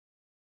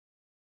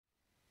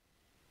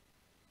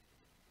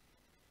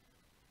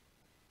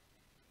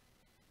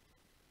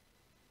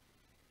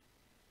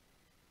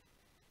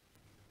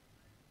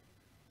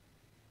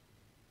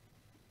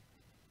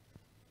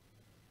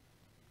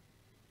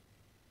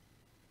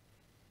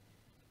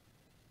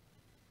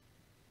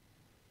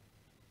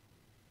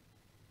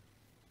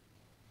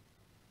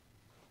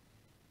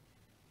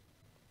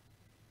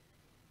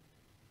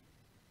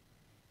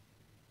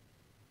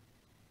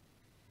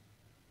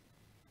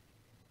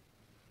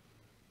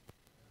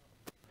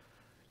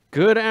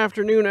Good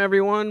afternoon,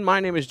 everyone. My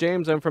name is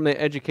James. I'm from the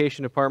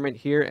Education Department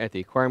here at the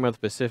Aquarium of the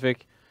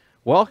Pacific.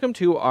 Welcome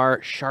to our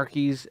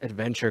Sharky's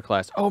Adventure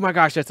class. Oh my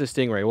gosh, that's a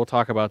stingray. We'll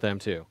talk about them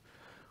too.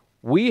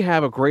 We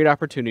have a great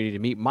opportunity to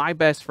meet my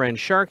best friend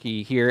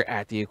Sharky here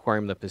at the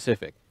Aquarium of the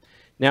Pacific.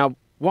 Now,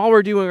 while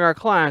we're doing our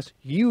class,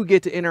 you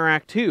get to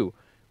interact too.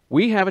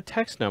 We have a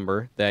text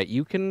number that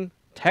you can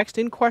text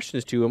in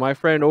questions to, and my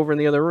friend over in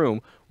the other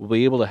room will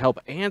be able to help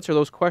answer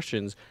those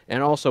questions,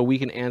 and also we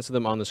can answer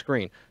them on the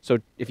screen. So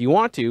if you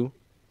want to,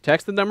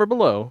 text the number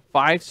below,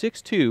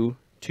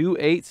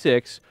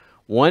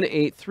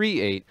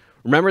 562-286-1838.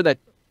 Remember that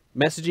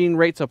messaging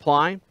rates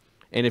apply,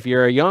 and if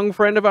you're a young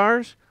friend of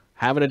ours,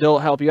 have an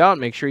adult help you out.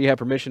 Make sure you have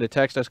permission to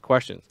text us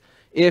questions.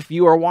 If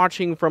you are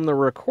watching from the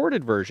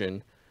recorded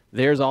version,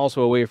 there's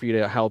also a way for you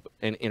to help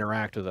and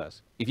interact with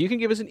us. If you can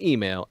give us an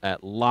email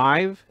at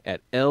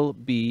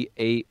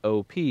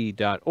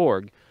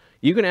live@lbaop.org,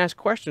 you can ask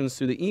questions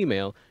through the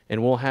email,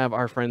 and we'll have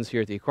our friends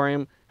here at the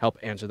aquarium help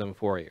answer them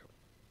for you.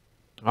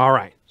 All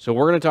right, so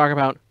we're going to talk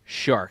about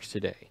sharks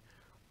today.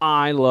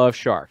 I love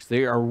sharks.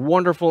 They are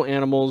wonderful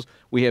animals.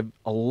 We have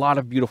a lot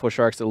of beautiful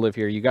sharks that live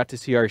here. You got to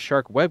see our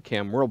shark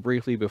webcam real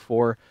briefly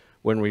before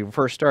when we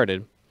first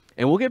started,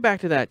 and we'll get back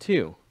to that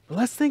too. But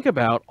let's think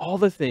about all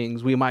the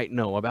things we might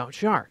know about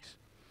sharks.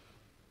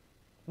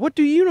 What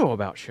do you know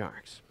about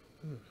sharks?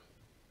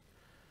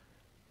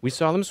 We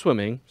saw them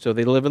swimming, so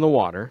they live in the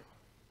water.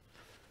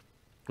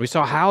 We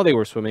saw how they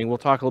were swimming. We'll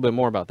talk a little bit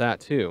more about that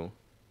too.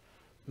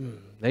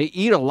 They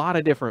eat a lot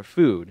of different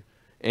food,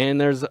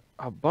 and there's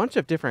a bunch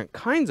of different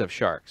kinds of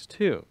sharks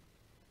too.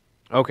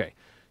 Okay,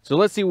 so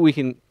let's see what we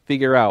can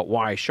figure out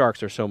why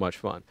sharks are so much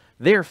fun.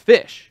 They're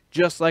fish,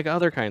 just like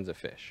other kinds of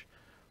fish,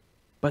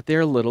 but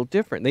they're a little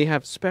different. They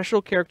have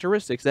special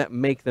characteristics that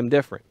make them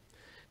different.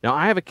 Now,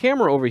 I have a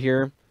camera over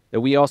here that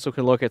we also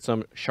can look at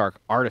some shark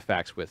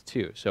artifacts with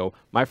too. So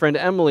my friend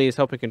Emily is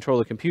helping control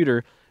the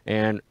computer,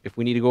 and if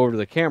we need to go over to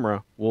the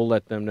camera, we'll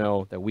let them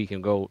know that we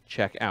can go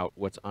check out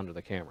what's under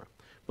the camera.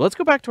 But let's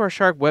go back to our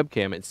shark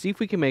webcam and see if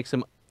we can make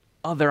some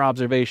other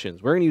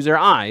observations. We're going to use our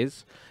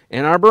eyes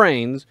and our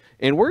brains,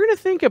 and we're going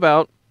to think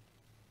about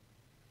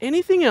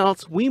anything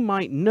else we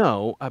might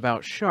know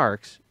about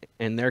sharks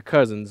and their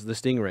cousins, the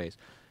stingrays.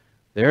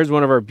 There's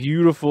one of our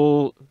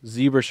beautiful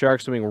zebra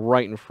sharks swimming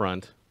right in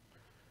front.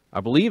 I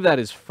believe that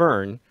is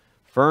Fern.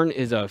 Fern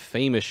is a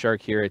famous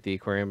shark here at the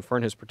aquarium.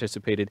 Fern has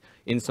participated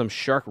in some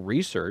shark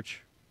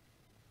research,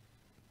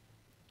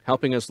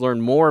 helping us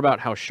learn more about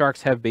how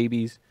sharks have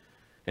babies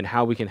and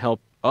how we can help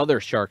other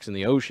sharks in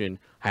the ocean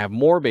have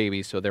more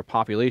babies so their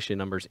population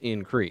numbers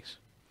increase.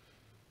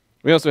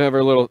 We also have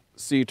our little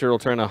sea turtle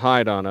trying to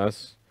hide on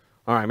us.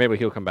 All right, maybe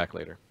he'll come back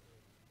later.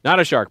 Not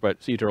a shark,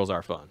 but sea turtles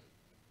are fun.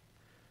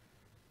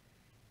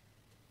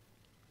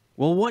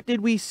 Well, what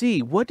did we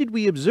see? What did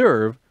we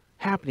observe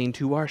happening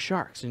to our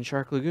sharks in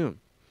Shark Lagoon?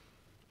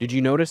 Did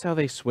you notice how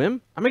they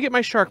swim? I'm going to get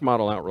my shark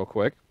model out real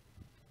quick.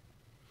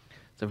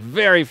 It's a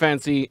very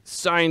fancy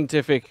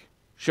scientific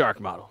shark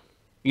model.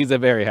 He's a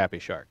very happy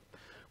shark.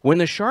 When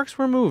the sharks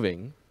were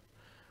moving,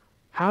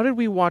 how did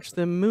we watch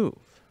them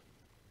move?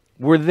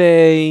 Were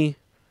they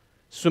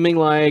swimming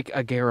like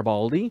a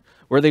Garibaldi?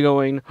 Were they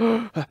going...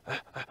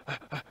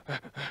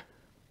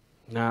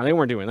 No, they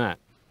weren't doing that.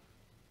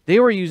 They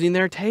were using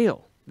their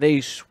tail.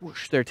 They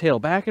swoosh their tail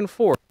back and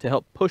forth to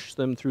help push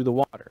them through the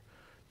water.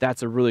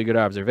 That's a really good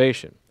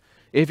observation.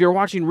 If you're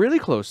watching really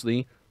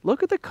closely,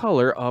 look at the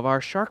color of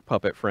our shark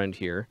puppet friend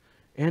here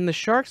and the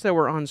sharks that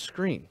were on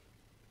screen.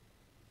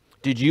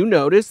 Did you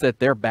notice that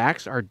their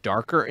backs are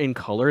darker in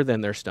color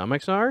than their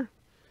stomachs are?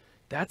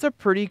 That's a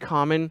pretty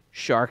common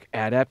shark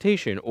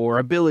adaptation or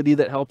ability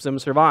that helps them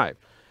survive.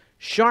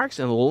 Sharks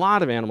and a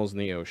lot of animals in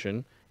the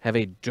ocean have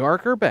a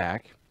darker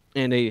back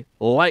and a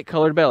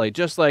light-colored belly,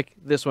 just like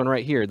this one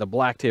right here, the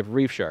black-tip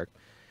reef shark.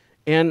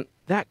 And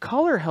that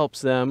color helps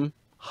them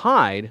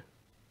hide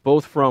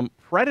both from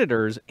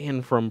predators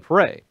and from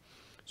prey.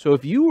 So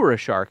if you were a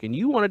shark and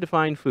you wanted to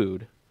find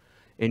food,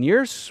 and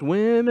you're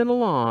swimming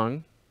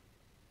along,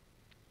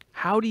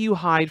 how do you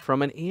hide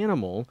from an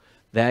animal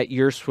that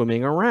you're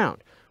swimming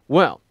around?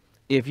 Well,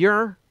 if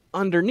you're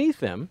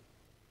underneath them,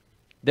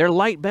 their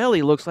light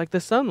belly looks like the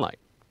sunlight.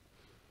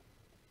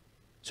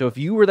 So if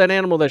you were that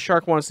animal that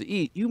shark wants to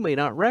eat, you may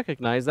not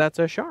recognize that's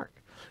a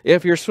shark.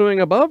 If you're swimming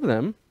above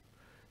them,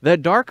 the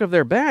dark of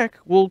their back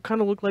will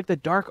kind of look like the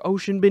dark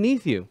ocean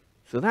beneath you.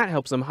 So that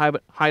helps them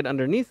hide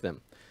underneath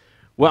them.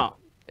 Well,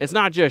 it's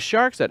not just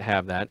sharks that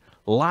have that.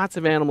 Lots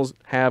of animals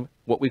have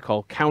what we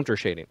call counter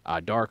shading, a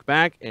dark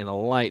back and a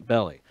light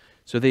belly.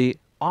 So they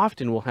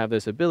often will have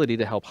this ability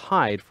to help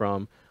hide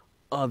from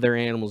other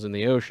animals in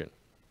the ocean.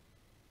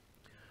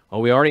 Oh,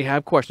 we already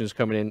have questions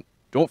coming in.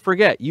 Don't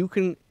forget, you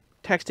can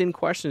text in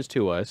questions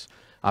to us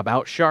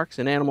about sharks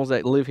and animals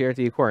that live here at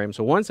the aquarium.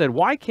 So one said,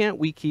 why can't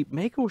we keep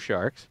mako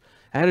sharks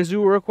at a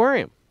zoo or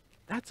aquarium?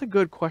 That's a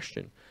good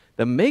question.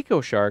 The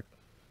mako shark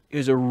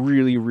is a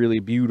really, really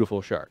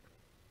beautiful shark,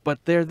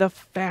 but they're the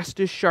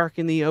fastest shark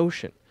in the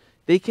ocean.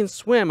 They can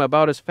swim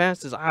about as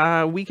fast as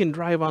we can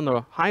drive on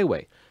the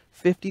highway,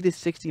 50 to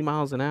 60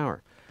 miles an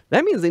hour.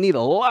 That means they need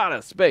a lot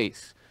of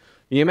space.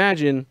 You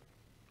imagine,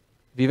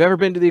 if you've ever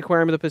been to the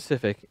Aquarium of the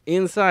Pacific,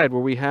 inside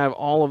where we have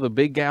all of the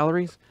big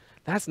galleries,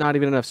 that's not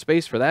even enough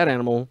space for that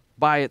animal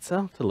by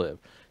itself to live.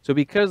 So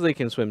because they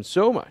can swim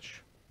so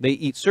much, they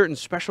eat certain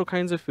special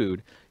kinds of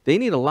food, they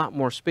need a lot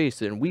more space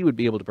than we would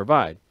be able to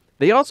provide.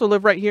 They also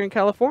live right here in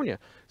California,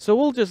 so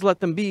we'll just let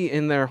them be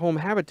in their home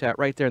habitat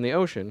right there in the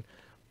ocean,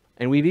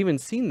 and we've even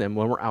seen them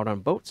when we're out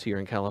on boats here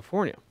in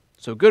California.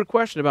 So good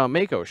question about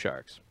mako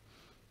sharks.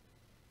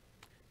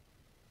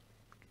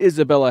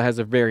 Isabella has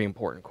a very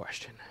important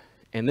question,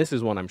 and this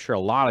is one I'm sure a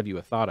lot of you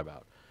have thought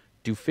about.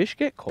 Do fish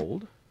get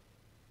cold?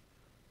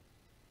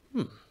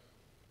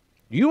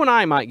 You and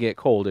I might get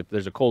cold if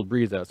there's a cold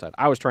breeze outside.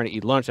 I was trying to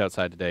eat lunch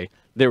outside today.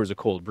 There was a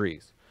cold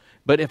breeze.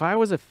 But if I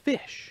was a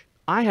fish,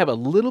 I have a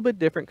little bit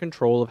different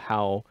control of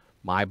how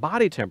my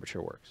body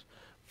temperature works.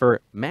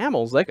 For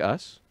mammals like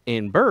us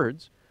and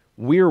birds,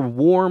 we're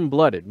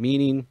warm-blooded,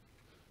 meaning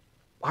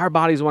our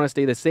bodies want to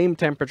stay the same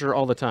temperature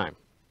all the time.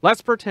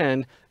 Let's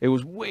pretend it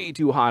was way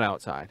too hot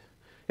outside.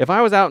 If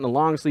I was out in a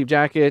long-sleeve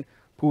jacket,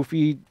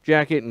 poofy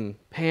jacket, and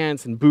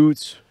pants and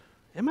boots,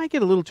 it might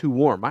get a little too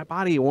warm. My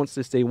body wants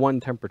to stay one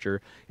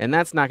temperature, and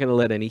that's not going to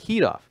let any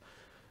heat off.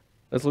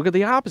 Let's look at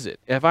the opposite.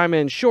 If I'm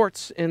in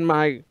shorts and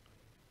my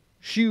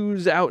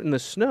shoes out in the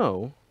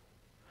snow,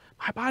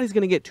 my body's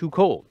going to get too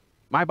cold.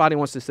 My body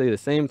wants to stay the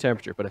same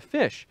temperature, but a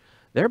fish,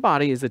 their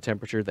body is the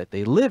temperature that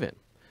they live in.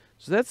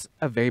 So that's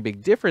a very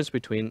big difference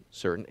between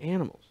certain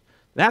animals.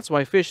 That's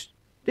why fish,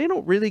 they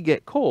don't really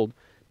get cold,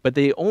 but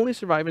they only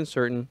survive in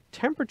certain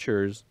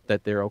temperatures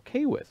that they're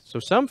okay with. So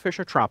some fish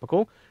are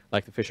tropical,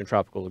 like the fish in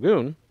Tropical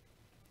Lagoon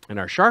and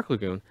our Shark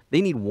Lagoon.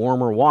 They need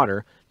warmer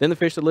water than the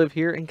fish that live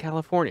here in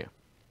California.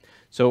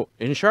 So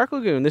in Shark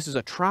Lagoon, this is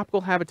a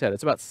tropical habitat.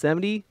 It's about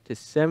 70 to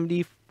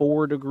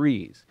 74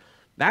 degrees.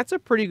 That's a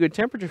pretty good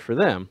temperature for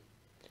them.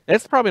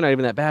 That's probably not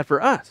even that bad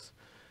for us.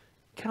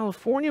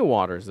 California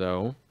waters,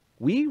 though,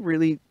 we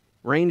really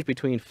range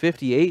between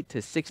 58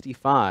 to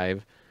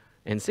 65,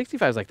 and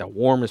 65 is like the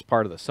warmest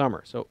part of the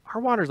summer. So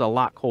our water is a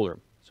lot colder.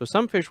 So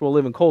some fish will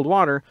live in cold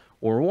water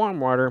or warm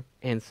water,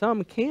 and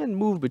some can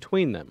move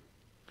between them.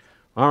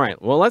 All right,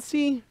 well, let's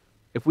see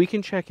if we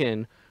can check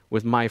in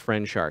with my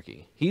friend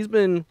Sharky. He's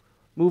been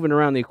moving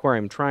around the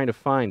aquarium trying to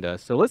find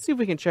us. So let's see if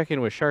we can check in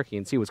with Sharky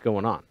and see what's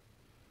going on.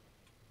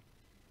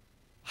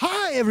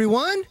 Hi,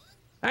 everyone.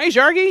 Hey,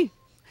 Sharky.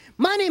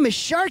 My name is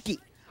Sharky.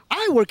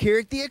 I work here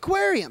at the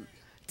aquarium.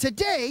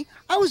 Today,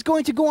 I was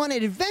going to go on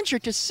an adventure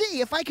to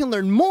see if I can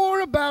learn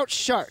more about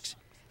sharks.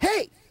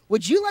 Hey,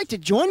 would you like to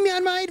join me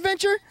on my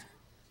adventure?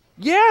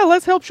 Yeah,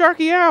 let's help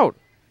Sharky out.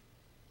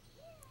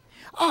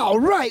 All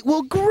right,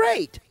 well,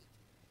 great.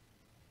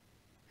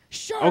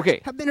 Sharks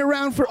have been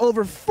around for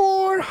over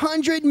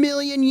 400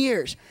 million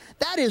years.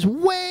 That is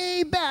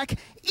way back,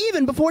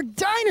 even before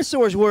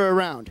dinosaurs were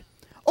around.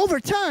 Over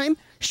time,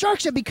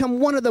 sharks have become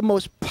one of the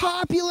most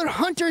popular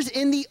hunters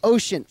in the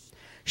ocean.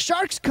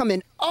 Sharks come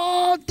in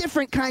all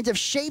different kinds of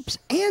shapes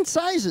and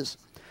sizes.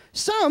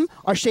 Some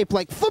are shaped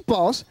like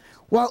footballs,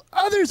 while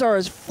others are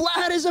as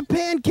flat as a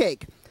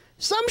pancake.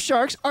 Some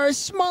sharks are as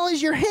small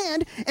as your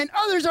hand, and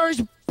others are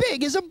as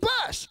big as a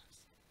bus.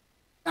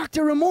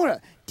 Dr. Ramora,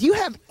 do you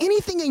have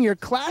anything in your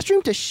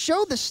classroom to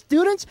show the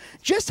students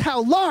just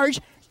how large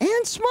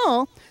and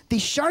small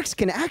these sharks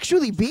can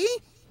actually be?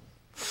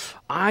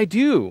 I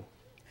do.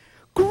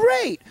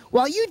 Great!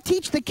 While you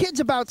teach the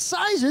kids about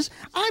sizes,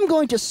 I'm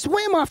going to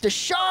swim off to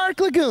Shark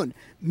Lagoon.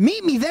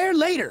 Meet me there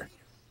later.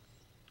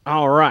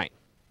 All right.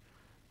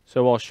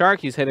 So while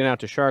Sharky's heading out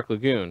to Shark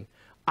Lagoon,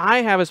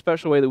 I have a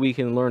special way that we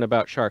can learn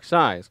about shark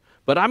size,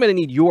 but I'm going to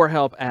need your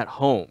help at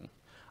home.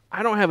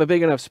 I don't have a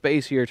big enough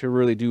space here to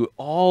really do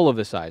all of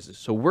the sizes,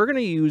 so we're going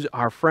to use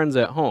our friends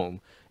at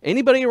home.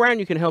 Anybody around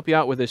you can help you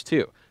out with this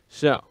too.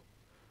 So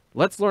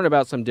let's learn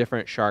about some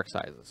different shark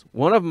sizes.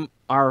 One of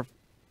our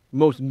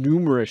most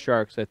numerous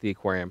sharks at the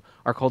aquarium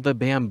are called the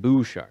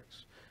bamboo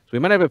sharks. So we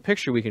might have a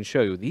picture we can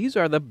show you. These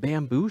are the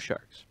bamboo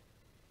sharks.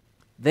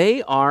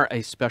 They are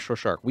a special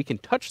shark. We can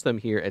touch them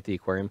here at the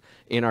aquarium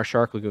in our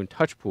Shark Lagoon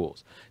touch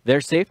pools.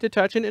 They're safe to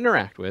touch and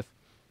interact with.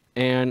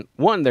 And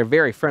one, they're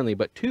very friendly,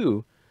 but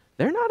two,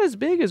 they're not as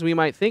big as we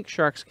might think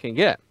sharks can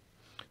get.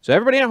 So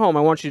everybody at home,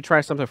 I want you to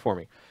try something for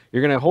me.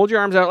 You're going to hold your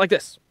arms out like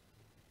this.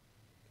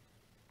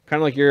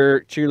 Kind of like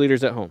your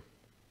cheerleaders at home.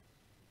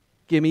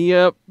 Give me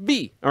a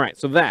B. All right,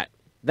 so that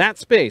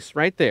space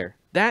right there,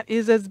 that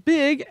is as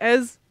big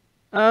as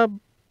a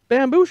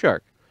bamboo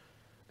shark.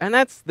 And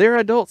that's their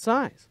adult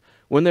size.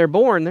 When they're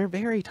born, they're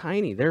very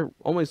tiny. They're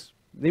almost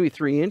maybe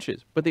 3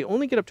 inches, but they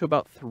only get up to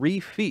about 3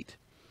 feet.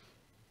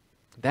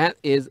 That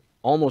is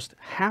almost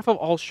half of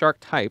all shark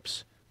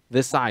types,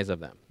 the size of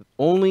them.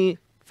 Only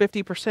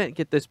 50%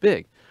 get this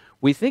big.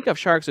 We think of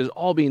sharks as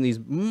all being these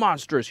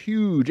monstrous,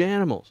 huge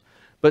animals.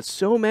 But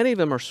so many of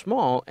them are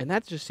small, and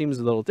that just seems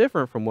a little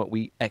different from what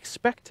we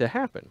expect to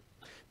happen.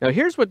 Now,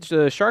 here's what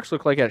the sharks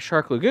look like at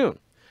Shark Lagoon.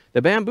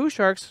 The bamboo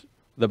sharks,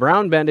 the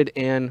brown-banded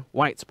and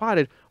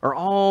white-spotted, are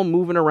all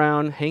moving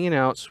around, hanging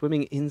out,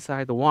 swimming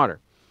inside the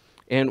water.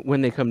 And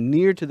when they come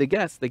near to the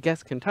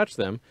guests can touch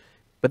them.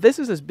 But this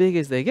is as big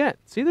as they get.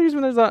 See, there's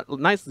a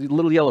nice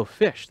little yellow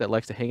fish that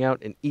likes to hang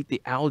out and eat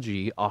the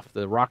algae off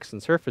the rocks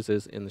and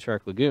surfaces in the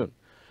shark lagoon.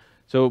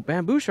 So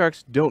bamboo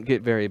sharks don't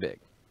get very big.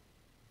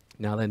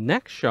 Now the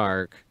next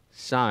shark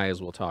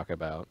size we'll talk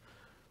about,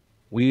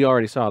 we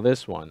already saw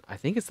this one. I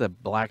think it's the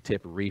blacktip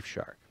reef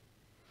shark.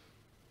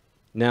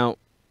 Now,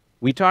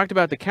 we talked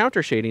about the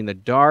counter shading, the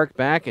dark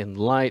back and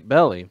light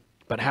belly,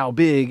 but how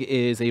big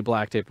is a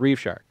blacktip reef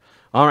shark?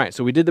 All right,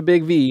 so we did the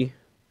big V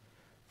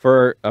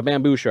for a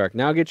bamboo shark.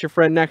 Now get your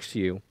friend next to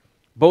you.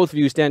 Both of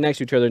you stand next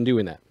to each other and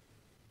doing that.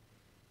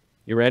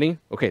 You ready?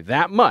 Okay,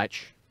 that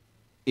much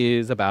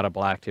is about a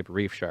blacktip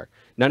reef shark.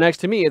 Now next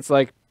to me, it's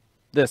like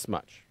this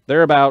much.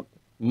 They're about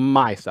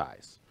my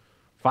size,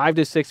 5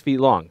 to 6 feet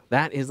long.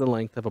 That is the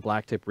length of a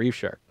blacktip reef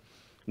shark.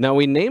 Now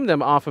we name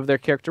them off of their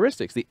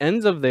characteristics. The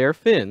ends of their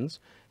fins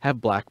have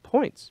black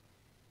points.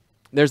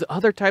 There's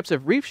other types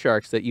of reef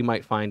sharks that you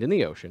might find in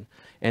the ocean,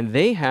 and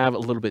they have a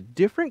little bit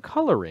different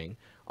coloring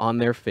on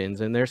their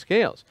fins and their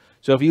scales.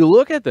 So if you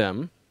look at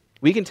them,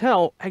 we can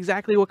tell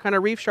exactly what kind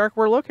of reef shark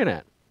we're looking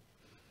at.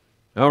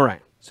 All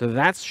right, so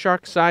that's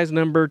shark size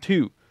number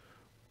 2.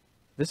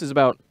 This is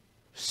about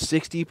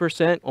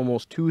 60%,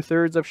 almost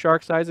 2/3 of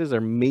shark sizes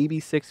are maybe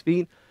 6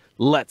 feet.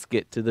 Let's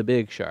get to the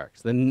big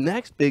sharks. The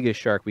next biggest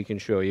shark we can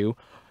show you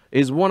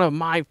is one of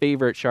my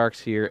favorite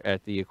sharks here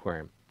at the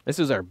aquarium. This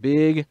is our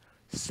big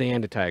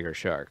sand tiger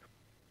shark.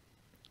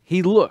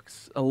 He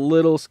looks a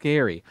little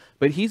scary,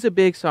 but he's a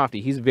big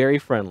softie. He's very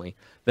friendly.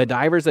 The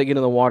divers that get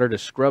in the water to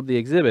scrub the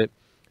exhibit,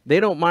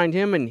 they don't mind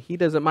him and he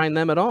doesn't mind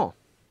them at all.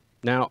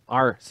 Now,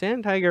 our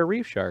sand tiger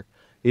reef shark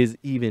is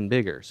even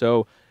bigger.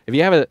 So if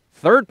you have a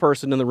third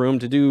person in the room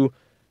to do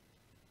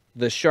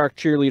the shark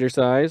cheerleader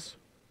size,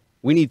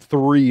 we need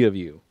 3 of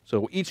you.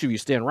 So each of you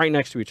stand right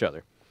next to each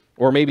other.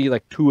 Or maybe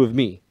like 2 of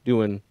me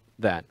doing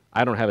that.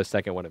 I don't have a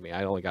second one of me.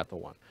 I only got the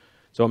one.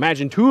 So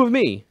imagine 2 of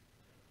me.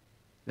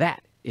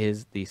 That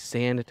is the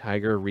sand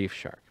tiger reef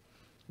shark.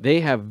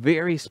 They have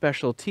very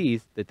special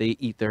teeth that they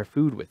eat their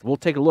food with. We'll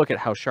take a look at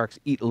how sharks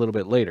eat a little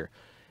bit later.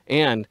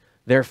 And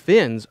their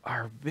fins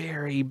are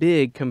very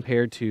big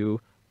compared to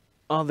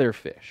other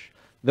fish.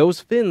 Those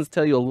fins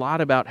tell you a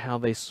lot about how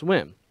they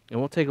swim. And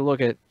we'll take a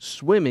look at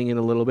swimming in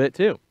a little bit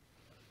too.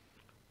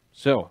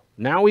 So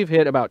now we've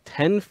hit about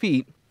 10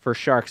 feet for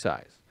shark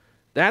size.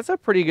 That's a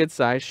pretty good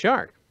sized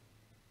shark.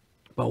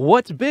 But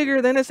what's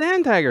bigger than a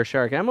sand tiger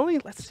shark, Emily?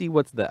 Let's see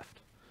what's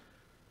left.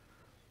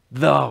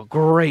 The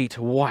great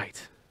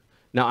white.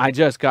 Now, I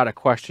just got a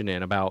question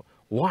in about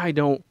why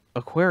don't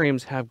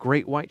aquariums have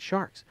great white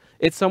sharks?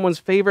 It's someone's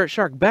favorite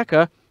shark,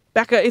 Becca.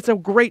 Becca, it's a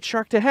great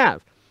shark to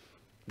have.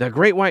 The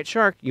great white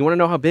shark, you want to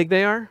know how big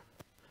they are?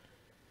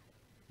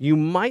 You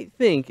might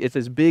think it's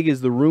as big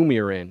as the room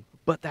you're in,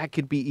 but that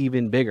could be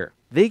even bigger.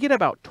 They get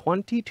about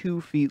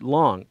 22 feet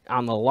long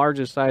on the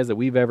largest size that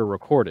we've ever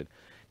recorded.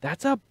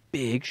 That's a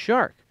big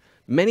shark.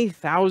 Many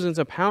thousands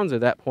of pounds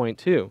at that point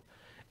too.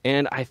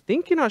 And I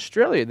think in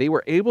Australia, they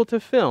were able to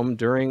film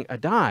during a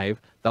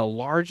dive the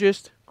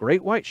largest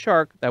great white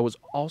shark that was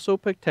also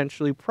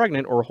potentially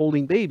pregnant or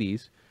holding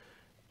babies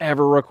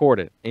ever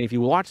recorded. And if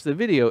you watch the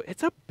video,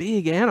 it's a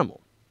big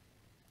animal.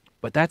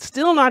 But that's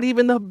still not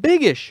even the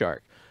biggest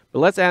shark. But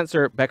let's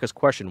answer Becca's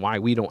question, why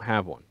we don't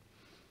have one.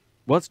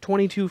 Well, it's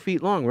 22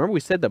 feet long. Remember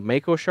we said the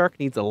mako shark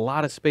needs a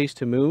lot of space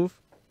to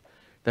move?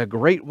 The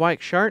great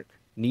white shark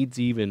needs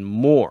even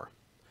more.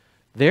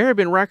 There have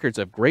been records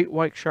of great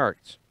white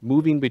sharks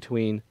moving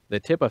between the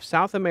tip of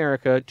South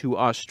America to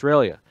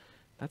Australia.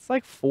 That's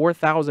like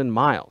 4,000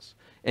 miles.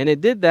 And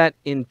it did that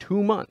in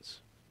 2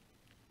 months.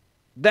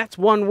 That's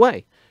one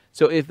way.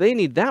 So if they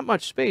need that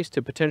much space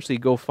to potentially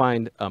go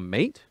find a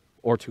mate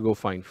or to go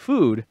find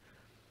food,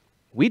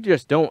 we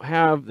just don't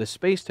have the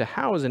space to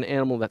house an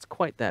animal that's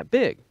quite that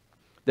big.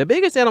 The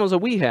biggest animals that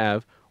we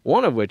have,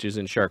 one of which is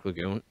in Shark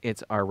Lagoon,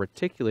 it's our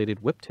reticulated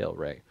whiptail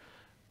ray.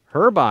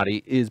 Her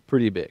body is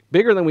pretty big,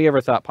 bigger than we ever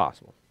thought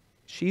possible.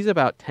 She's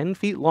about 10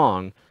 feet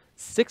long,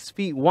 6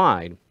 feet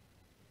wide,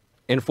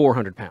 and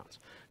 400 pounds.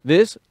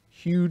 This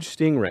huge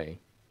stingray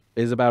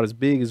is about as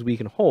big as we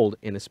can hold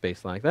in a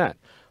space like that.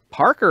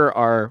 Parker,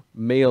 our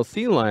male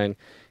sea lion,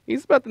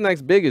 he's about the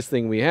next biggest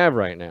thing we have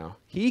right now.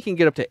 He can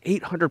get up to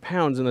 800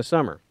 pounds in the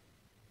summer.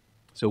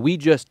 So we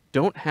just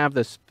don't have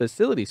this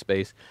facility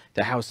space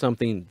to house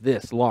something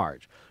this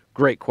large.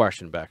 Great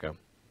question, Becca.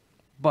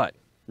 But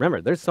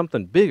remember, there's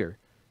something bigger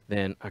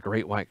than a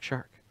great white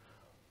shark.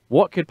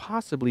 What could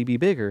possibly be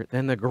bigger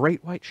than the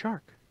great white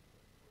shark?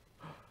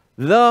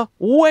 The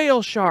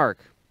whale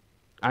shark.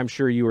 I'm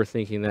sure you were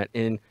thinking that.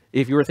 And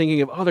if you were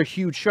thinking of other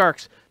huge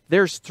sharks,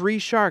 there's 3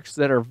 sharks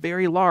that are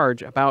very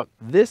large, about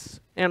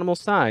this animal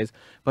size.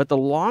 But the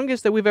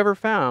longest that we've ever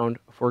found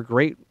for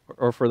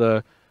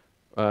the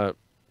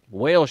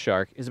whale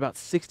shark is about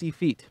 60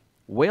 feet.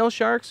 Whale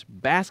sharks,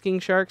 basking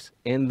sharks,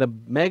 and the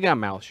mega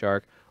mouth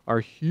shark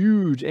are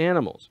huge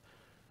animals.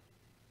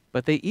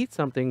 But they eat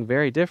something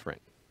very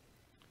different.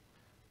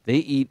 They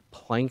eat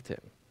plankton.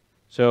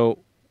 So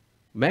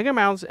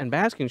megamouths and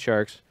basking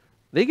sharks,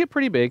 they get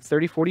pretty big,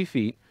 30, 40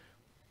 feet.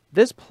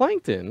 This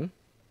plankton,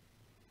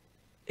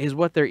 is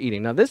what they're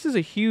eating. Now, this is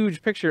a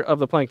huge picture of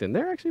the plankton.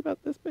 They're actually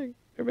about this big.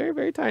 They're very,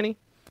 very tiny.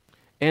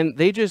 And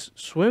they just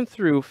swim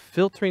through,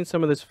 filtering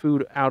some of this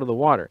food out of the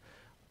water.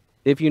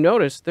 If you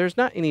notice, there's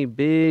not any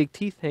big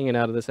teeth hanging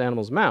out of this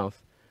animal's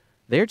mouth.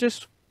 They're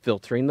just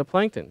filtering the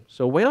plankton.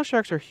 So whale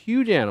sharks are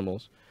huge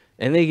animals,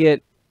 and they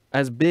get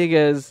as big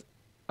as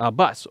a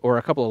bus or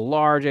a couple of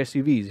large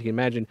SUVs. You can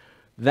imagine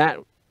that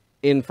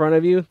in front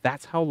of you.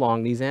 That's how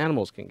long these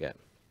animals can get.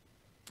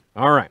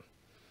 All right.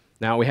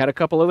 Now, we had a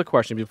couple other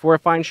questions. Before I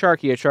find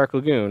Sharky at Shark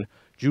Lagoon,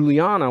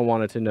 Juliana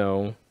wanted to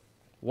know,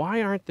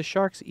 why aren't the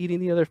sharks eating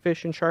the other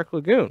fish in Shark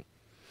Lagoon?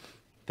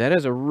 That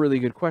is a really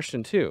good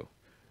question, too.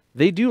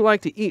 They do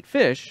like to eat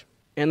fish,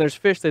 and there's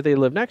fish that they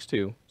live next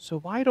to, so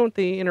why don't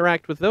they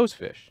interact with those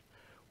fish?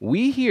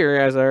 We here,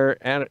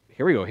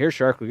 here we go, here's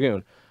Shark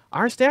Lagoon.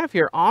 Our staff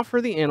here offer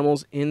the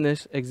animals in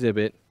this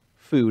exhibit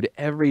food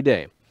every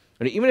day.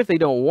 And even if they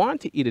don't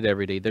want to eat it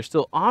every day, they're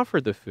still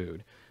offered the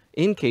food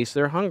in case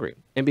they're hungry.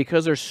 And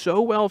because they're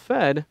so well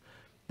fed,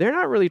 they're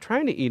not really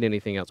trying to eat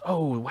anything else.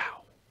 Oh,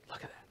 wow,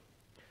 look at that.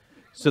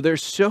 So they're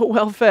so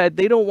well fed,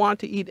 they don't want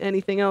to eat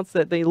anything else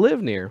that they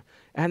live near.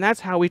 And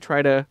that's how we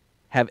try to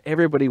have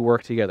everybody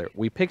work together.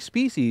 We pick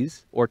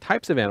species or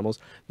types of animals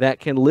that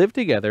can live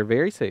together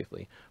very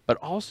safely, but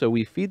also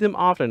we feed them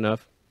often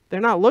enough they're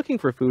not looking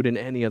for food in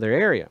any other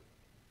area.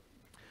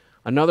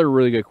 Another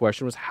really good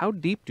question was, how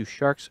deep do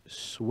sharks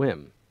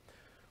swim?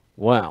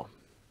 Well,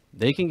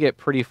 they can get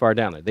pretty far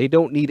down there. They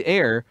don't need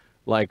air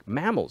like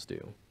mammals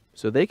do,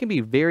 so they can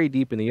be very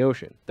deep in the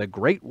ocean. The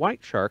great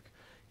white shark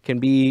can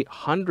be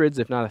hundreds,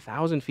 if not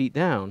 1,000 feet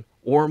down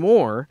or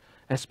more,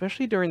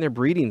 especially during their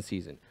breeding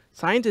season.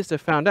 Scientists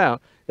have found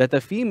out that the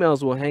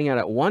females will hang out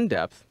at one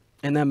depth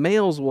and the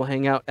males will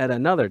hang out at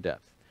another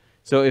depth.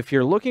 So if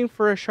you're looking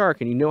for a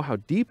shark and you know how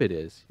deep it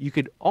is, you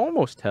could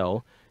almost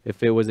tell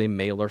if it was a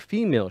male or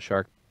female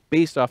shark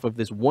based off of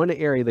this one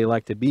area they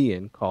like to be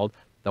in called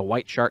the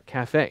White Shark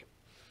Cafe.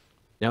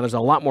 Now, there's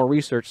a lot more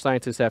research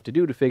scientists have to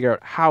do to figure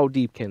out how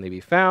deep can they be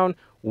found,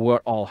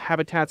 what all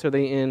habitats are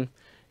they in,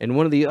 and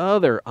one of the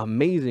other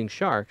amazing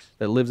sharks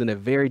that lives in a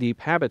very deep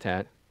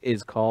habitat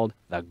is called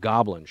the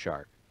goblin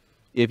shark.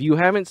 If you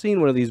haven't seen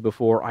one of these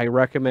before, I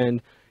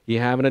recommend you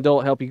have an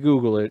adult help you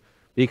Google it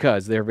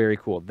because they're very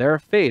cool. Their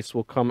face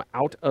will come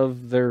out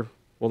of their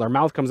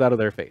mouth comes out of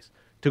their face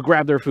to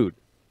grab their food.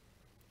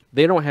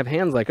 They don't have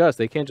hands like us.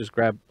 They can't just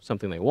grab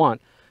something they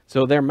want.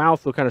 So their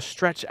mouth will kind of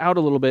stretch out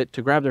a little bit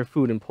to grab their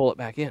food and pull it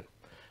back in.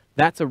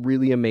 That's a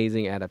really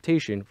amazing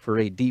adaptation for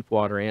a deep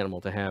water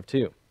animal to have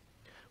too.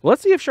 Well,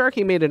 let's see if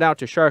Sharky made it out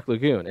to Shark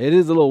Lagoon. It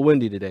is a little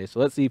windy today, so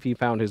let's see if he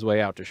found his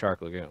way out to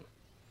Shark Lagoon.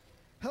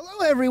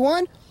 Hello,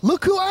 everyone.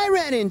 Look who I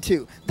ran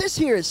into. This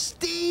here is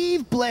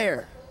Steve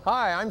Blair.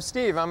 Hi, I'm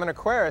Steve. I'm an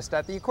aquarist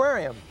at the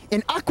aquarium.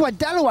 An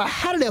aquadalua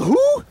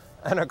who?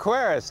 An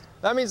aquarist.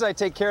 That means I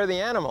take care of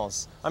the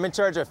animals. I'm in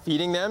charge of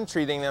feeding them,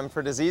 treating them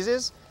for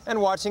diseases, and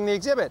watching the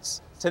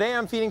exhibits. Today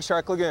I'm feeding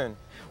Shark Lagoon.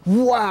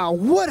 Wow,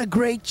 what a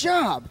great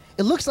job.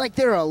 It looks like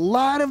there are a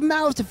lot of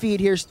mouths to feed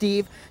here,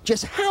 Steve.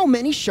 Just how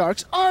many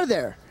sharks are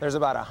there? There's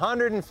about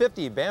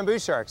 150 bamboo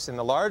sharks in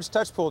the large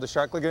touch pool to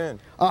Shark Lagoon.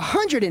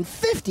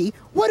 150?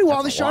 What do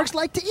all the sharks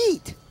like to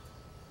eat?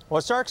 Well,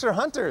 sharks are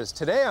hunters.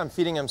 Today I'm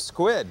feeding them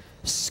squid.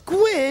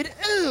 Squid?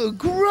 Ew,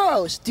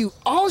 gross. Do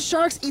all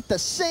sharks eat the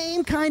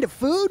same kind of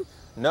food?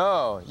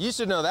 No, you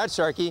should know that,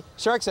 Sharky.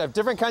 Sharks have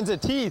different kinds of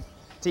teeth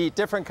to eat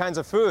different kinds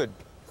of food.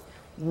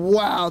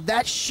 Wow,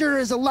 that sure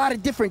is a lot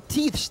of different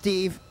teeth,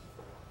 Steve.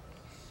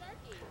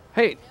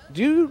 Hey,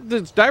 do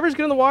the divers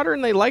get in the water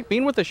and they like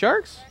being with the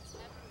sharks?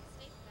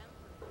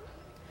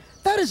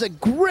 That is a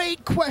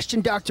great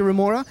question, Dr.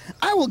 Remora.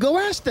 I will go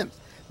ask them.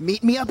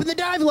 Meet me up in the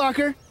dive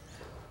locker.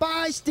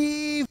 Bye,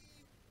 Steve.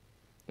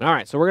 All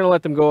right, so we're going to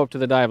let them go up to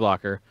the dive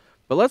locker.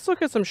 But let's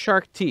look at some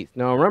shark teeth.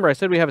 Now, remember, I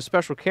said we have a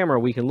special camera.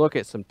 We can look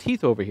at some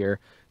teeth over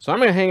here. So I'm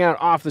going to hang out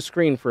off the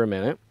screen for a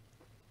minute.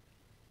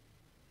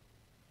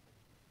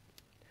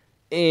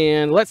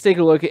 And let's take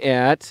a look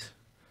at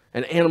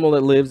an animal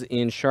that lives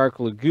in Shark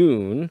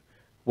Lagoon,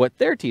 what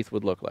their teeth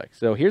would look like.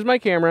 So here's my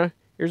camera.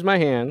 Here's my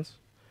hands.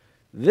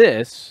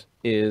 This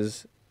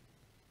is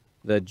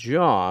the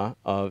jaw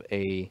of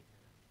a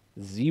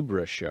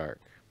zebra shark.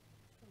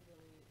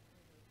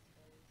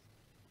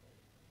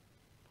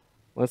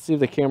 Let's see if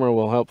the camera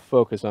will help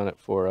focus on it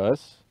for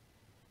us.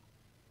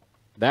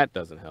 That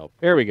doesn't help.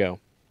 Here we go.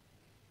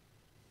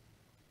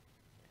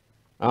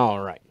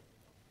 All right.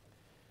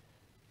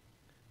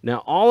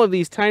 Now, all of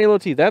these tiny little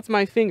teeth, that's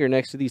my finger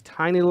next to these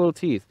tiny little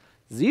teeth.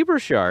 Zebra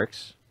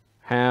sharks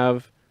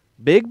have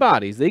big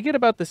bodies. They get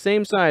about the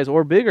same size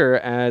or bigger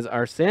as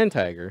our sand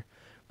tiger,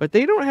 but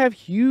they don't have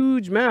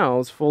huge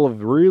mouths full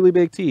of really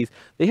big teeth.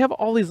 They have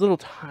all these little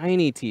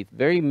tiny teeth,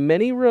 very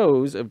many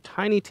rows of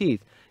tiny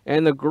teeth.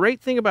 And the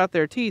great thing about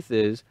their teeth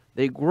is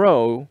they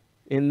grow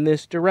in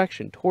this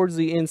direction, towards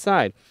the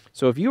inside.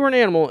 So if you were an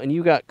animal and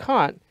you got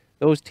caught,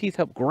 those teeth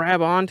help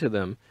grab onto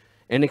them,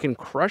 and it can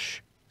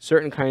crush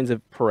certain kinds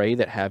of prey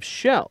that have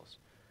shells.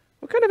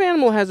 What kind of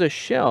animal has a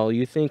shell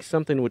you think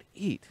something would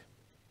eat?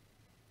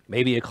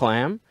 Maybe a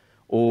clam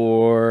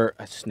or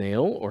a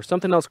snail or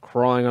something else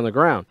crawling on the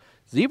ground.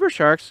 Zebra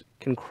sharks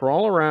can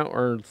crawl around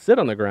or sit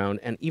on the ground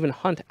and even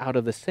hunt out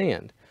of the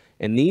sand.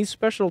 And these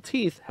special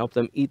teeth help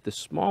them eat the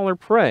smaller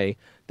prey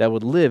that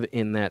would live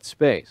in that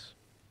space.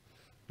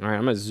 All right,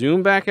 I'm going to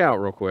zoom back out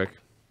real quick.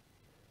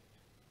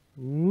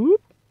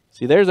 Whoop.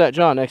 See, there's that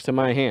jaw next to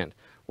my hand.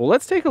 Well,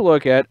 let's take a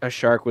look at a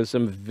shark with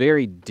some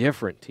very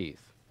different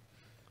teeth.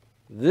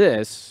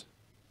 This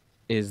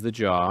is the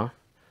jaw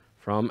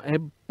from a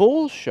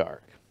bull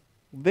shark.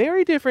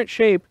 Very different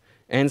shape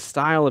and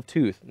style of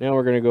tooth. Now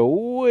we're going to go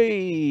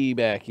way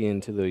back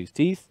into these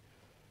teeth,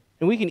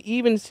 and we can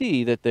even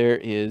see that there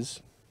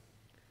is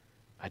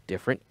a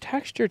different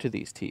texture to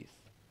these teeth.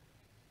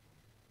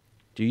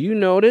 Do you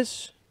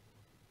notice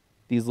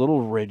these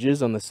little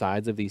ridges on the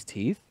sides of these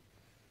teeth?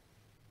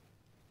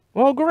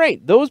 Well,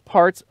 great. Those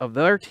parts of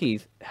their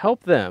teeth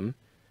help them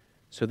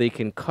so they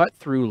can cut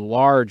through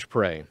large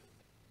prey.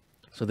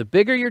 So the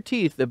bigger your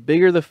teeth, the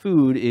bigger the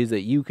food is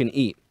that you can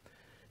eat.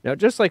 Now,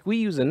 just like we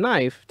use a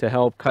knife to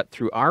help cut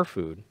through our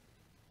food,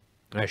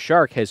 a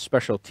shark has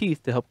special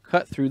teeth to help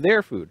cut through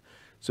their food.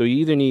 So you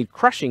either need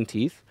crushing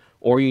teeth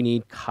or you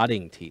need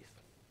cutting teeth.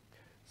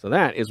 So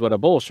that is what a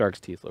bull shark's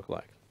teeth look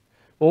like.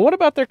 Well, what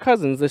about their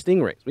cousins, the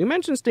stingrays? We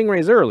mentioned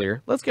stingrays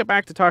earlier. Let's get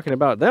back to talking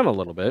about them a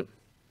little bit.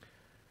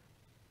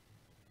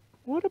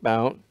 What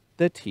about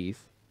the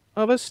teeth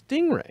of a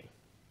stingray?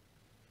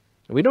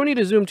 We don't need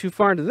to zoom too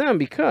far into them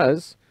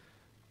because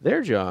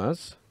their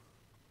jaws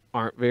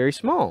aren't very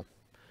small.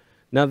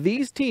 Now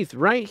these teeth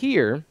right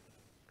here,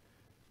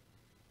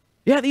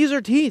 yeah, these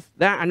are teeth.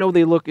 That I know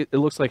it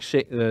looks like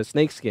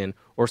snake skin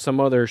or some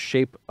other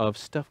shape of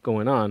stuff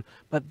going on,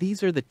 but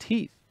these are the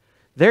teeth.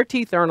 Their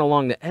teeth aren't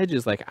along the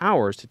edges like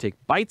ours to take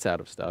bites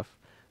out of stuff.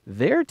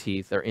 Their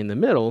teeth are in the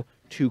middle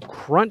to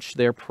crunch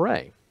their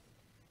prey.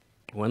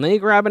 When they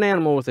grab an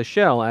animal with a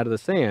shell out of the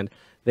sand,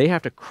 they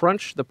have to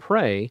crunch the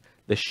prey,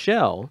 the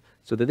shell,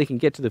 so that they can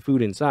get to the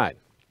food inside.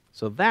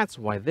 So that's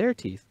why their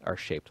teeth are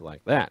shaped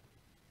like that.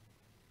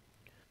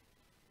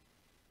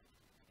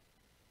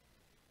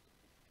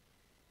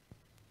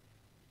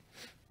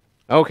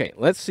 Okay,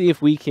 let's see if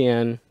we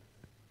can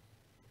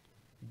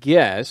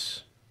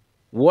guess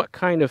what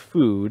kind of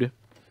food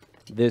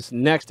this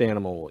next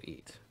animal will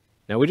eat.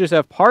 Now we just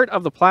have part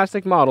of the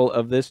plastic model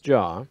of this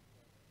jaw.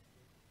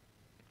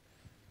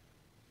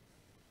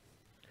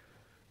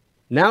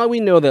 Now that we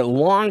know that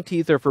long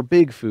teeth are for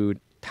big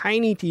food,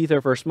 tiny teeth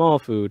are for small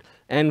food,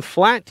 and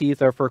flat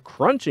teeth are for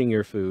crunching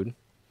your food,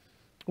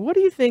 what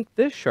do you think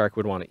this shark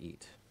would want to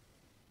eat?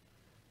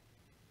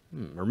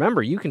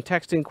 Remember, you can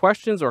text in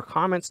questions or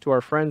comments to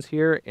our friends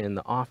here in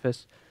the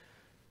office.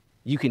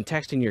 You can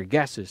text in your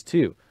guesses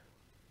too.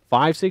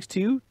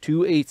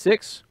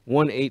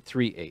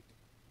 562-286-1838.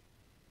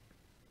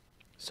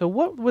 So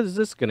what was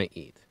this going to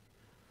eat?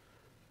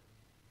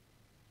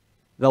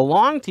 The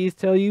long teeth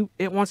tell you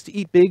it wants to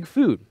eat big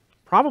food.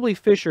 Probably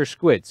fish or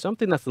squid,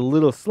 something that's a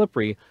little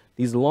slippery.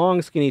 These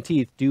long skinny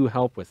teeth do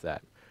help with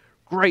that.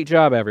 Great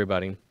job,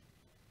 everybody.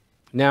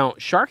 Now,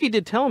 Sharky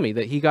did tell me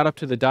that he got up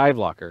to the dive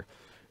locker.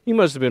 He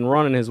must have been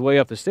running his way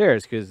up the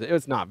stairs because it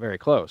was not very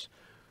close.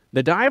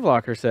 The dive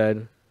locker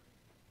said,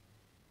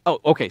 oh,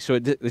 okay, so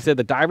they said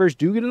the divers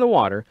do get in the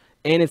water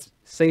and it's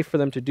safe for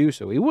them to do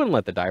so. He wouldn't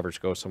let the divers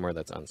go somewhere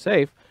that's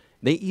unsafe.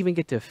 They even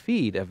get to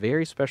feed a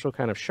very special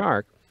kind of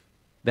shark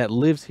that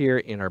lives here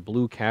in our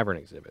blue cavern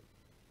exhibit.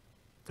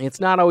 It's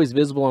not always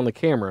visible on the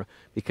camera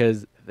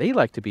because they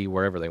like to be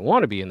wherever they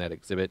want to be in that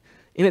exhibit,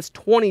 and it's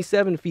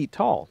 27 feet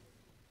tall.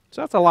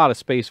 So that's a lot of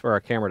space for our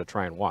camera to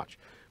try and watch.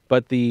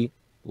 But the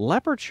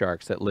leopard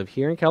sharks that live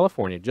here in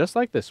California, just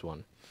like this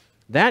one,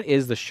 that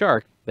is the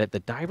shark that the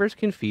divers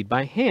can feed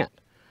by hand.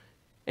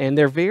 And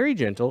they're very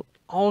gentle.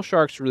 All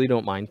sharks really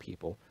don't mind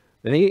people.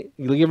 You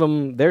give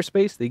them their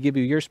space, they give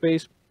you your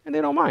space, and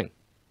they don't mind.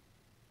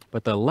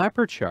 But the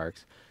leopard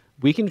sharks,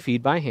 we can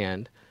feed by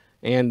hand.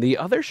 And the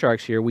other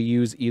sharks here, we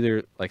use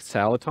either like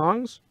salad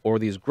tongs or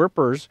these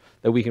grippers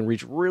that we can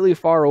reach really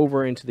far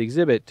over into the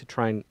exhibit to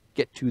try and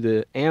get to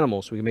the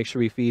animal so we can make sure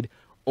we feed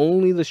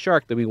only the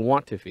shark that we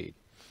want to feed.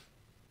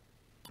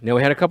 Now,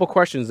 we had a couple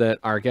questions that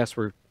our guests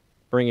were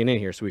bringing in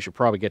here, so we should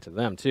probably get to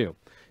them too.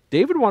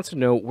 David wants to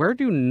know, where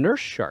do nurse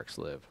sharks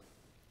live?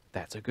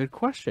 That's a good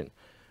question.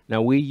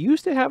 Now, we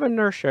used to have a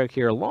nurse shark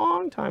here a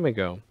long time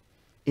ago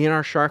in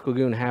our Shark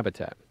Lagoon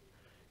habitat.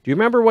 Do you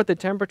remember what the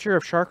temperature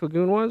of Shark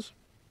Lagoon was?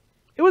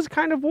 It was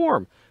kind of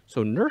warm.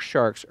 So nurse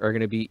sharks are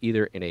going to be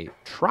either in a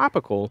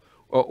tropical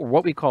or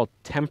what we call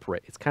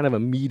temperate. It's kind of a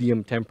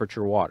medium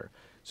temperature water.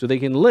 So they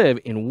can live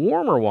in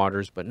warmer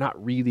waters, but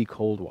not really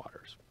cold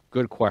waters.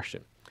 Good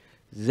question.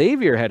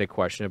 Xavier had a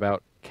question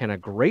about, can a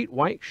great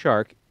white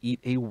shark eat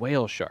a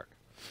whale shark?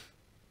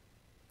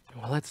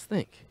 Well, let's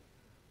think.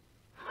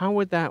 How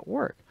would that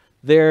work?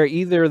 They're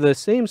either the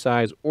same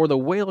size or the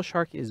whale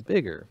shark is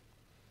bigger.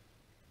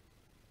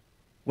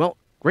 Well,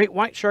 great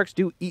white sharks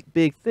do eat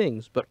big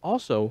things, but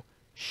also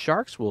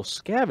sharks will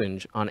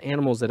scavenge on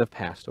animals that have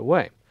passed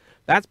away.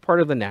 That's part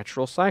of the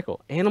natural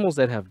cycle. Animals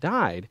that have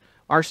died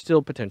are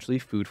still potentially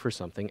food for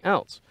something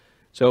else.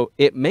 So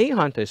it may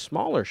hunt a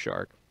smaller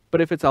shark,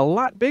 but if it's a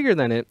lot bigger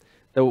than it,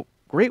 the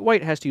great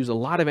white has to use a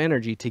lot of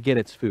energy to get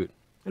its food.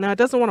 Now, it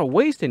doesn't want to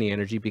waste any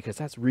energy because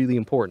that's really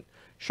important.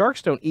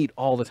 Sharks don't eat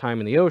all the time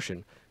in the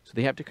ocean, so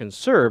they have to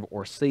conserve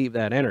or save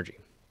that energy.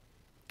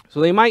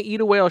 So they might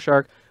eat a whale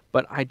shark,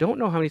 but I don't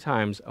know how many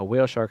times a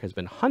whale shark has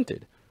been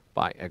hunted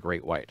by a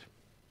great white.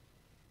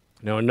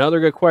 Now, another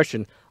good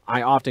question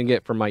I often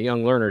get from my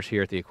young learners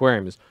here at the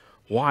aquarium is,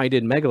 why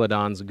did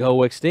megalodons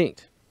go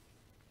extinct?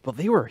 Well,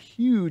 they were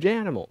huge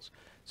animals,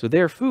 so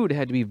their food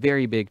had to be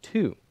very big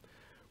too.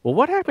 Well,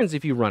 what happens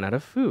if you run out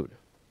of food?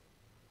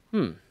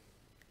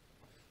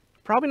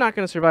 Probably not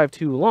going to survive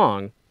too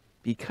long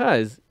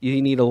because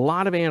you need a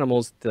lot of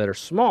animals that are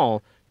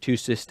small to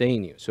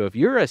sustain you. So if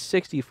you're a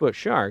 60-foot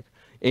shark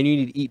and you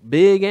need to eat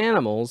big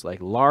animals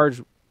like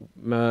large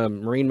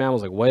marine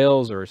mammals like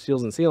whales or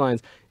seals and sea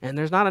lions, and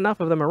there's not enough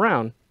of them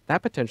around,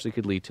 that potentially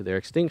could lead to their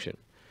extinction.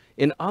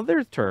 In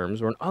other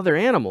terms, or in other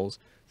animals,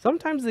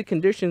 sometimes the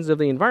conditions of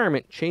the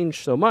environment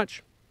change so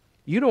much,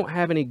 you don't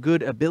have any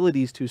good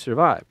abilities to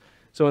survive.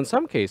 So in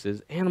some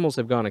cases, animals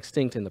have gone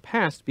extinct in the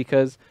past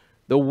because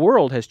the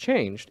world has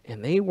changed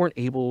and they weren't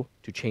able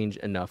to change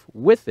enough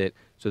with it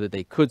so that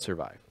they could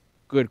survive.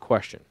 Good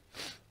question.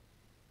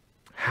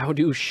 How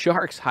do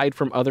sharks hide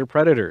from other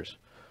predators?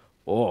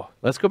 Oh,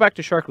 let's go back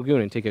to Shark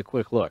Lagoon and take a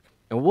quick look.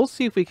 And we'll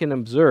see if we can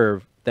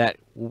observe that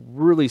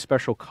really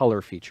special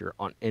color feature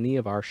on any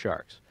of our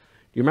sharks.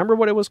 Do you remember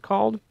what it was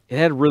called? It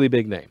had a really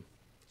big name.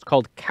 It's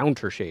called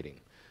counter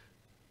shading.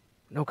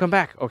 No, come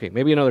back. Okay,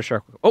 maybe another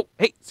shark. Oh,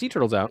 hey, sea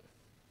turtle's out.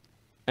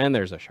 And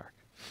there's a shark.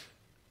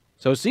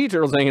 So sea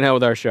turtles hanging out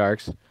with our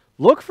sharks.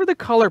 Look for the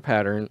color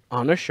pattern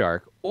on a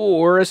shark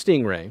or a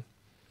stingray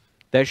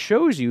that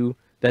shows you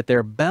that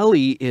their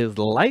belly is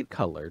light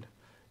colored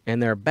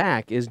and their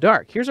back is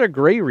dark. Here's our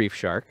gray reef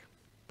shark.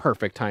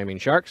 Perfect timing,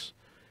 sharks.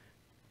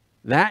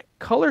 That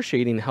color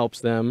shading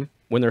helps them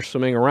when they're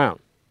swimming around.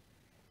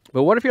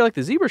 But what if you're like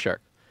the zebra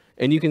shark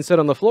and you can sit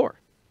on the floor?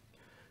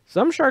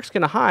 Some sharks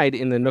can hide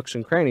in the nooks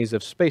and crannies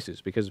of spaces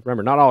because,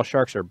 remember, not all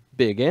sharks are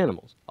big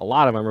animals. A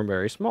lot of them are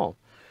very small.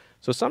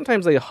 So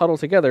sometimes they huddle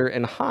together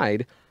and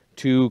hide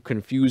to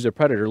confuse a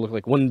predator, look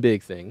like one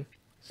big thing.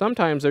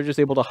 Sometimes they're just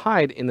able to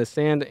hide in the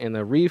sand and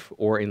the reef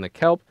or in the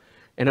kelp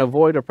and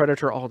avoid a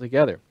predator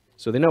altogether.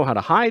 So they know how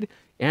to hide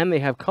and they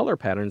have color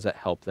patterns that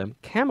help them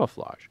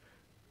camouflage.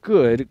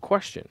 Good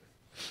question.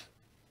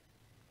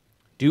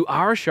 Do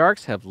our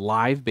sharks have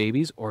live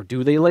babies or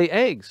do they lay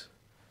eggs?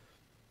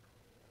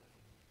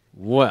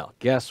 Well,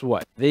 guess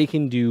what? They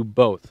can do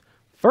both.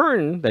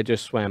 Fern, that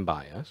just swam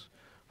by us,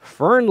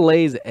 Fern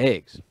lays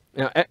eggs.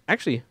 Now,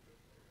 actually,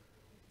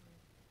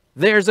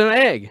 there's an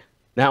egg.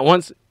 Now,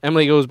 once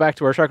Emily goes back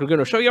to our Shark Lagoon,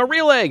 I'll show you a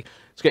real egg.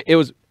 It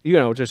was,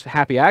 just a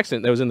happy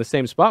accident that was in the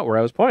same spot where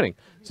I was pointing.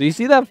 So you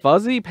see that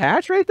fuzzy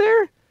patch right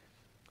there?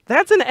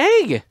 That's an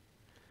egg.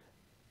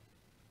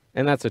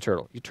 And that's a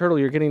turtle. You turtle,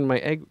 you're getting my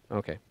egg?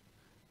 Okay.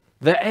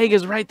 The egg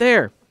is right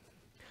there.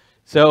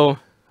 So,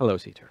 hello,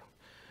 sea turtle.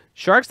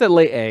 Sharks that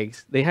lay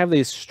eggs, they have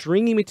this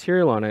stringy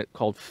material on it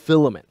called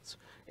filaments.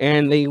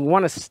 And they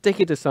want to stick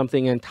it to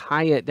something and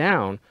tie it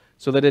down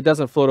so that it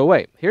doesn't float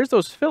away. Here's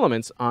those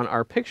filaments on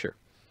our picture.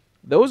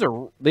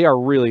 They are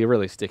really,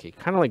 really sticky,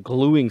 kind of like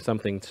gluing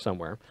something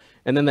somewhere.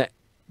 And then the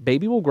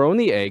baby will grow in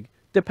the egg,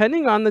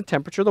 depending on the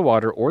temperature of the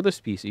water or the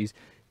species,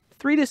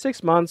 3 to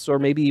 6 months or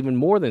maybe even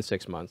more than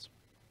 6 months.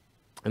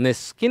 And this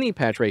skinny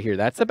patch right here,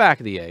 that's the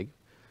back of the egg.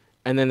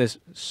 And then this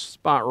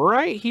spot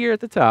right here at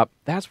the top,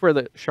 that's where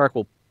the shark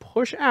will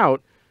push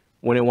out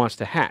when it wants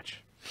to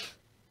hatch.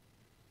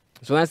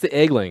 So that's the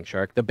egg-laying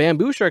shark. The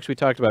bamboo sharks we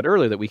talked about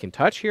earlier that we can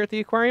touch here at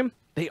the aquarium,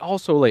 they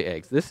also lay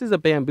eggs. This is a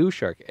bamboo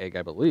shark egg,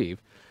 I believe.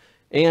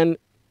 And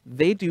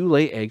they do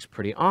lay eggs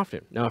pretty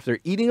often. Now, if they're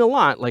eating a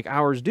lot like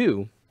ours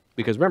do,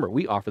 because remember,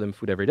 we offer them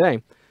food every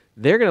day,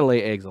 they're going to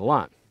lay eggs a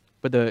lot.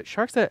 But the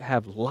sharks that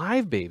have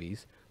live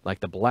babies, like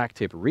the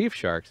black-tip reef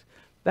sharks,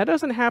 that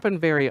doesn't happen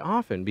very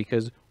often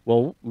because,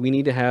 well, we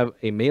need to have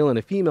a male and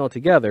a female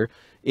together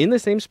in the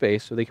same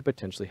space so they could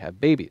potentially have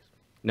babies.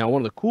 Now,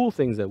 one of the cool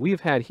things that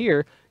we've had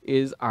here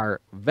is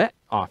our vet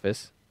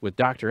office with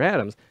Dr.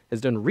 Adams has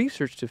done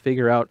research to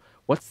figure out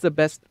what's the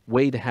best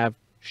way to have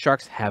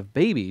sharks have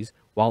babies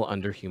while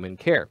under human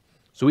care.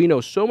 So we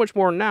know so much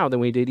more now than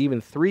we did even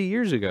 3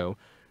 years ago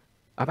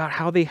about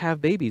how they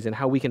have babies and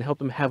how we can help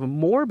them have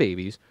more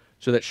babies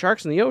so that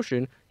sharks in the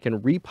ocean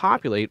can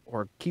repopulate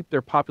or keep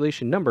their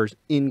population numbers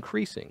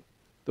increasing.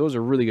 Those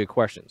are really good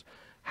questions.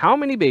 How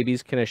many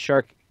babies can a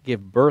shark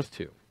give birth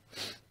to?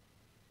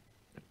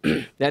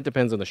 That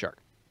depends on the shark.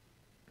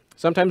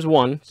 Sometimes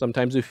one,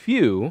 sometimes a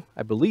few.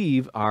 I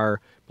believe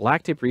our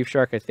black-tip reef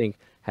shark, I think,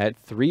 had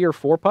 3 or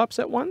 4 pups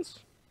at once.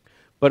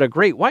 But a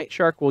great white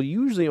shark will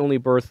usually only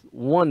birth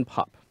 1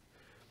 pup.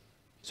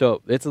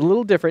 So it's a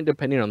little different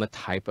depending on the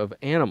type of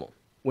animal.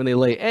 When they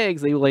lay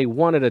eggs, they lay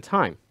 1 at a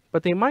time,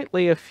 but they might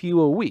lay a few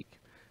a week.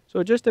 So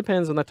it just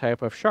depends on the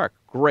type of shark.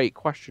 Great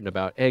question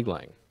about egg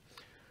laying.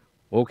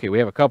 Okay, we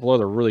have a couple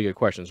other really good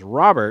questions.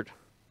 Robert's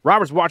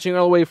watching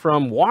all the way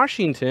from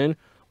Washington.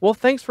 Well,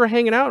 thanks for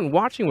hanging out and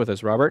watching with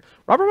us, Robert.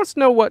 Robert wants to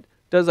know, what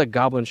does a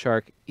goblin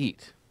shark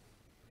eat?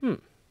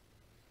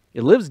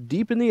 It lives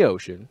deep in the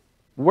ocean,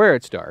 where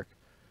it's dark.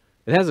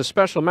 It has a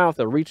special mouth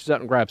that reaches out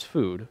and grabs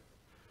food.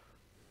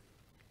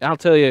 I'll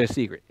tell you a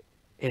secret.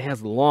 It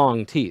has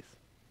long teeth.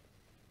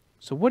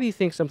 So what do you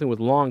think something with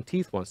long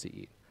teeth wants to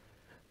eat?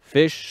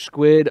 Fish,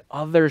 squid,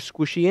 other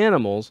squishy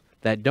animals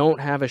that don't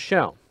have a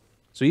shell.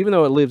 So even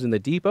though it lives in the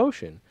deep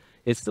ocean,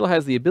 it still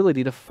has the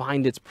ability to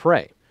find its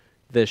prey.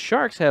 The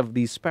sharks have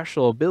these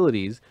special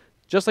abilities,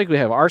 just like we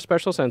have our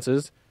special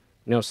senses,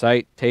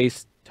 sight,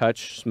 taste,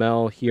 touch,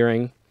 smell,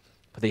 hearing.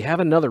 But they have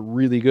another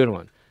really good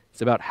one.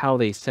 It's about how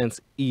they sense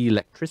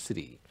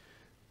electricity.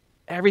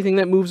 Everything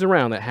that moves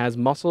around that has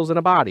muscles and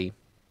a body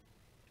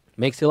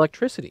makes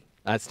electricity.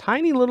 That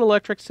tiny little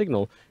electric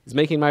signal is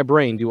making my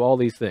brain do all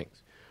these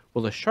things.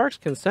 Well, the sharks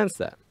can sense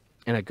that.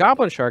 And a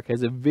goblin shark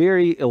has a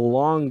very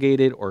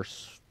elongated or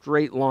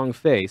straight long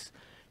face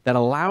that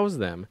allows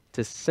them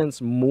to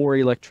sense more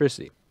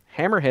electricity.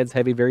 Hammerheads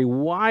have a very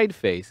wide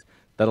face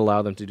that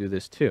allow them to do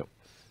this too.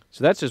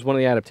 So that's just one of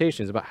the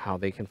adaptations about how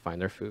they can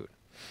find their food.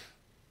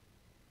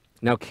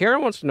 Now,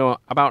 Karen wants to know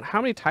about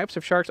how many types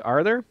of sharks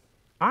are there?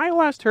 I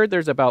last heard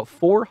there's about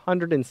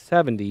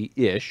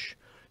 470-ish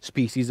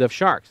species of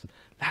sharks.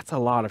 That's a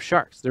lot of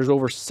sharks. There's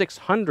over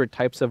 600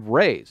 types of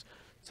rays.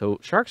 So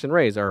sharks and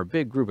rays are a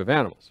big group of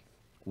animals.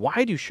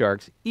 Why do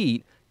sharks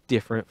eat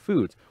different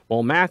foods?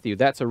 Well, Matthew,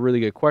 that's a really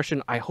good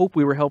question. I hope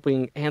we were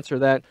helping answer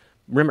that.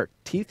 Remember,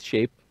 teeth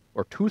shape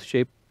or tooth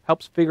shape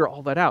helps figure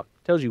all that out.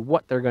 It tells you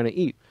what they're going to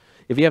eat.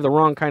 If you have the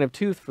wrong kind of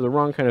tooth for the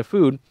wrong kind of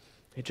food,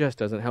 it just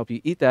doesn't help you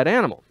eat that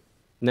animal.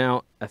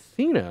 Now,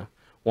 Athena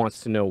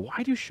wants to know,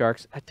 why do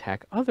sharks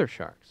attack other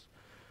sharks?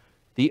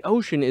 The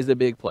ocean is a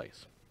big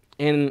place,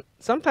 and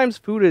sometimes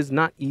food is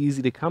not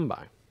easy to come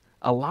by.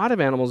 A lot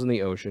of animals in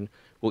the ocean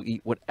will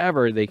eat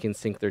whatever they can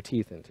sink their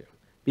teeth into,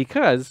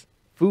 because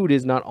food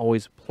is not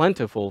always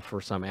plentiful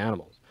for some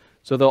animals.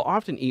 So they'll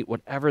often eat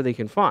whatever they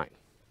can find.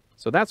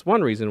 So that's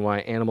one reason why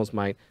animals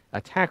might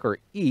attack or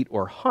eat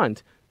or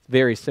hunt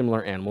very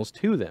similar animals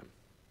to them.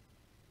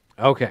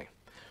 Okay.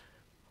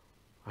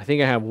 I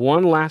think I have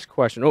one last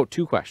question. Oh,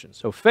 two questions.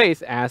 So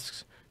Faith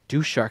asks,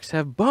 do sharks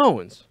have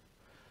bones?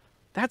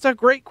 That's a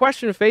great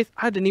question, Faith.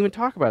 I didn't even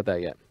talk about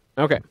that yet.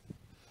 Okay.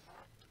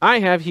 I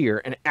have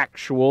here an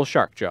actual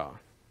shark jaw.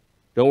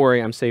 Don't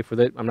worry, I'm safe with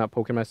it. I'm not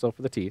poking myself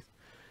with the teeth.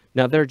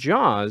 Now, their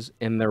jaws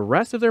and the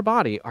rest of their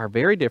body are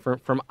very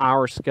different from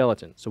our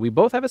skeleton. So we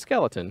both have a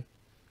skeleton,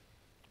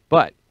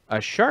 but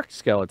a shark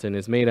skeleton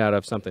is made out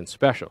of something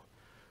special.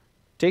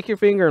 Take your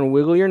finger and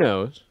wiggle your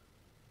nose.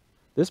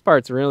 This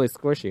part's really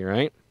squishy,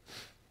 right?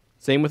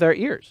 Same with our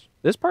ears.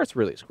 This part's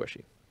really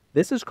squishy.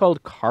 This is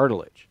called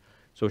cartilage.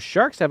 So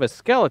sharks have a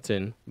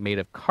skeleton made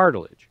of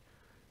cartilage,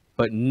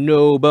 but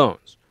no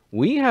bones.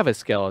 We have a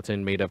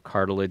skeleton made of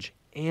cartilage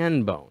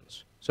and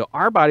bones. So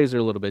our bodies are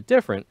a little bit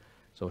different.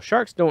 So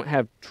sharks don't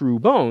have true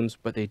bones,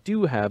 but they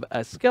do have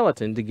a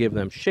skeleton to give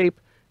them shape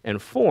and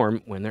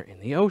form when they're in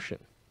the ocean.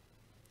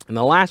 And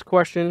the last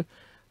question,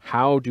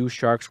 how do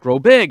sharks grow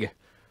big?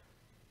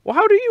 Well,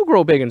 how do you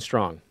grow big and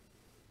strong?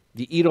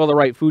 You eat all the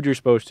right food you're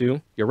supposed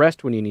to. You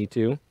rest when you need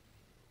to.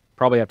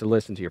 Probably have to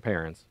listen to your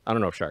parents. I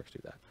don't know if sharks do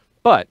that.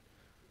 But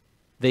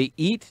they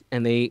eat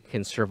and they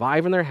can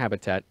survive in their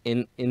habitat.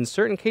 In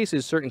certain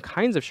cases, certain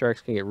kinds of sharks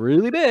can get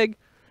really big,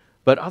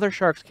 but other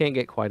sharks can't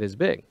get quite as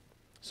big.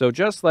 So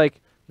just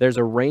like there's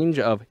a range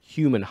of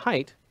human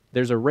height,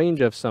 there's a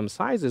range of some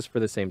sizes for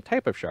the same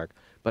type of shark,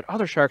 but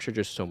other sharks are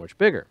just so much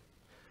bigger.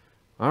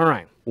 All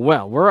right,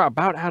 well, we're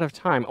about out of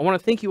time. I want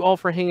to thank you all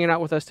for hanging out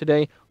with us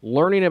today,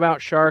 learning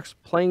about sharks,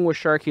 playing with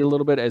Sharky a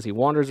little bit as he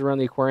wanders around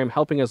the aquarium,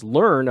 helping us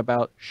learn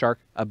about shark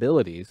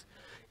abilities.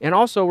 And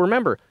also,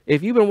 remember,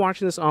 if you've been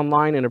watching this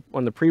online and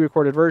on the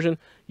pre-recorded version,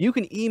 you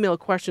can email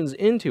questions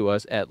into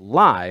us at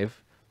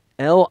live,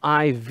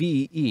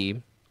 L-I-V-E,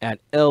 at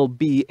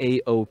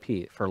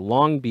LBAOP for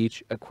Long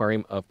Beach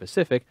Aquarium of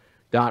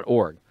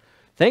Pacific.org.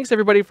 Thanks,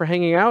 everybody, for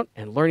hanging out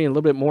and learning a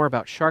little bit more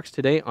about sharks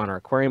today on our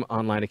Aquarium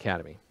Online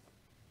Academy.